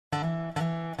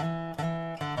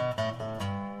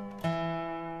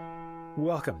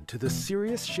Welcome to the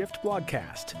Serious Shift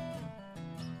blogcast.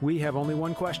 We have only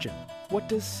one question. What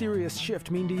does Serious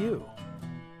Shift mean to you?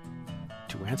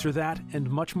 To answer that and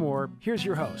much more, here's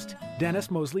your host,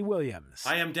 Dennis Moseley-Williams.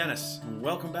 Hi, I'm Dennis.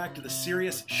 Welcome back to the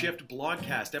Serious Shift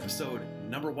blogcast, episode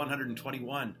number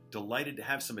 121. Delighted to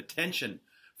have some attention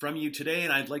from you today,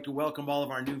 and I'd like to welcome all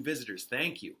of our new visitors.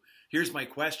 Thank you. Here's my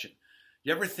question.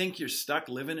 You ever think you're stuck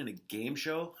living in a game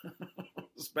show?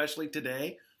 Especially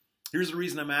today? Here's the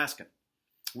reason I'm asking.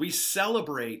 We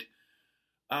celebrate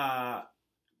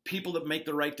people that make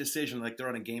the right decision like they're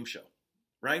on a game show,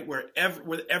 right? Where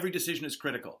every decision is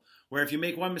critical. Where if you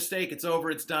make one mistake, it's over,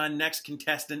 it's done, next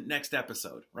contestant, next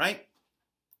episode, right?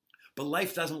 But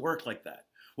life doesn't work like that.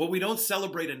 What we don't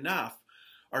celebrate enough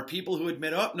are people who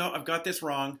admit, oh, no, I've got this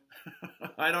wrong.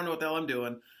 I don't know what the hell I'm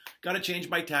doing. Got to change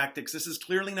my tactics. This is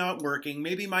clearly not working.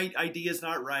 Maybe my idea is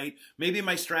not right. Maybe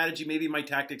my strategy, maybe my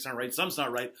tactics aren't right. Some's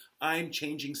not right. I'm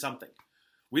changing something.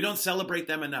 We don't celebrate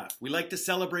them enough. We like to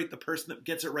celebrate the person that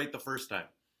gets it right the first time.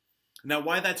 Now,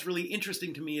 why that's really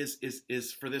interesting to me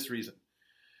is for this reason.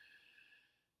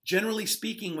 Generally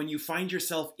speaking, when you find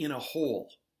yourself in a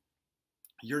hole,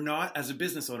 you're not, as a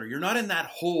business owner, you're not in that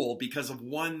hole because of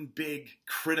one big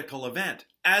critical event.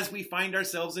 As we find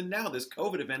ourselves in now, this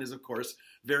COVID event is, of course,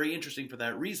 very interesting for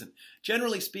that reason.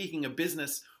 Generally speaking, a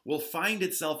business will find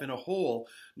itself in a hole,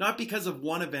 not because of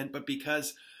one event, but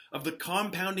because of the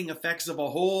compounding effects of a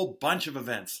whole bunch of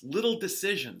events, little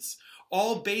decisions,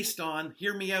 all based on,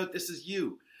 hear me out, this is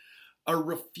you, a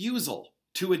refusal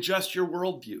to adjust your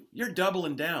worldview. You're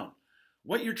doubling down.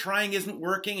 What you're trying isn't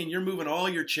working and you're moving all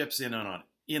your chips in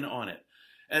on it,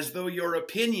 as though your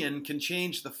opinion can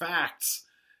change the facts,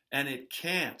 and it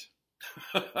can't.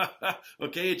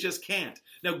 Okay, it just can't.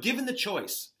 Now, given the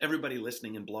choice, everybody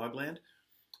listening in Blogland,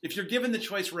 if you're given the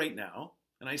choice right now,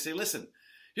 and I say, listen,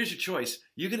 here's your choice.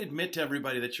 You can admit to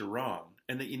everybody that you're wrong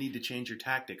and that you need to change your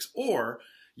tactics, or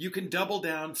you can double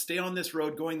down, stay on this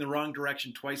road going the wrong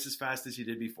direction twice as fast as you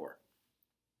did before.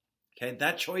 Okay,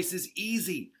 that choice is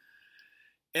easy.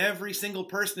 Every single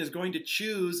person is going to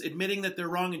choose admitting that they're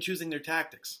wrong and choosing their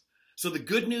tactics. So the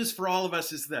good news for all of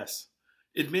us is this.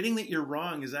 Admitting that you're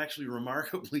wrong is actually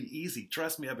remarkably easy.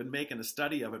 Trust me, I've been making a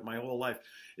study of it my whole life.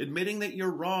 Admitting that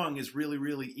you're wrong is really,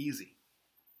 really easy.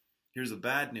 Here's the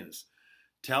bad news.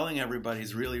 Telling everybody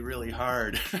is really, really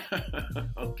hard.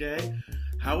 Okay?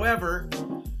 However,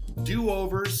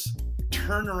 do-overs,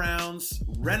 turnarounds,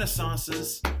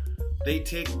 renaissances, they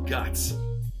take guts.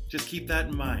 Just keep that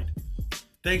in mind.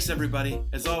 Thanks, everybody,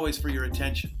 as always, for your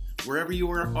attention. Wherever you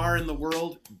are in the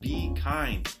world, be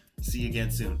kind. See you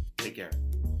again soon. Take care.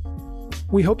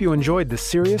 We hope you enjoyed the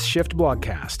Serious Shift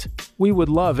blogcast. We would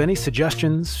love any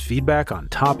suggestions, feedback on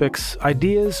topics,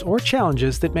 ideas, or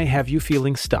challenges that may have you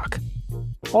feeling stuck.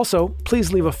 Also,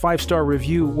 please leave a 5-star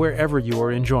review wherever you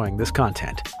are enjoying this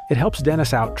content. It helps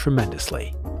Dennis out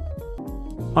tremendously.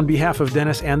 On behalf of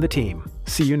Dennis and the team,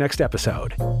 see you next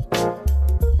episode.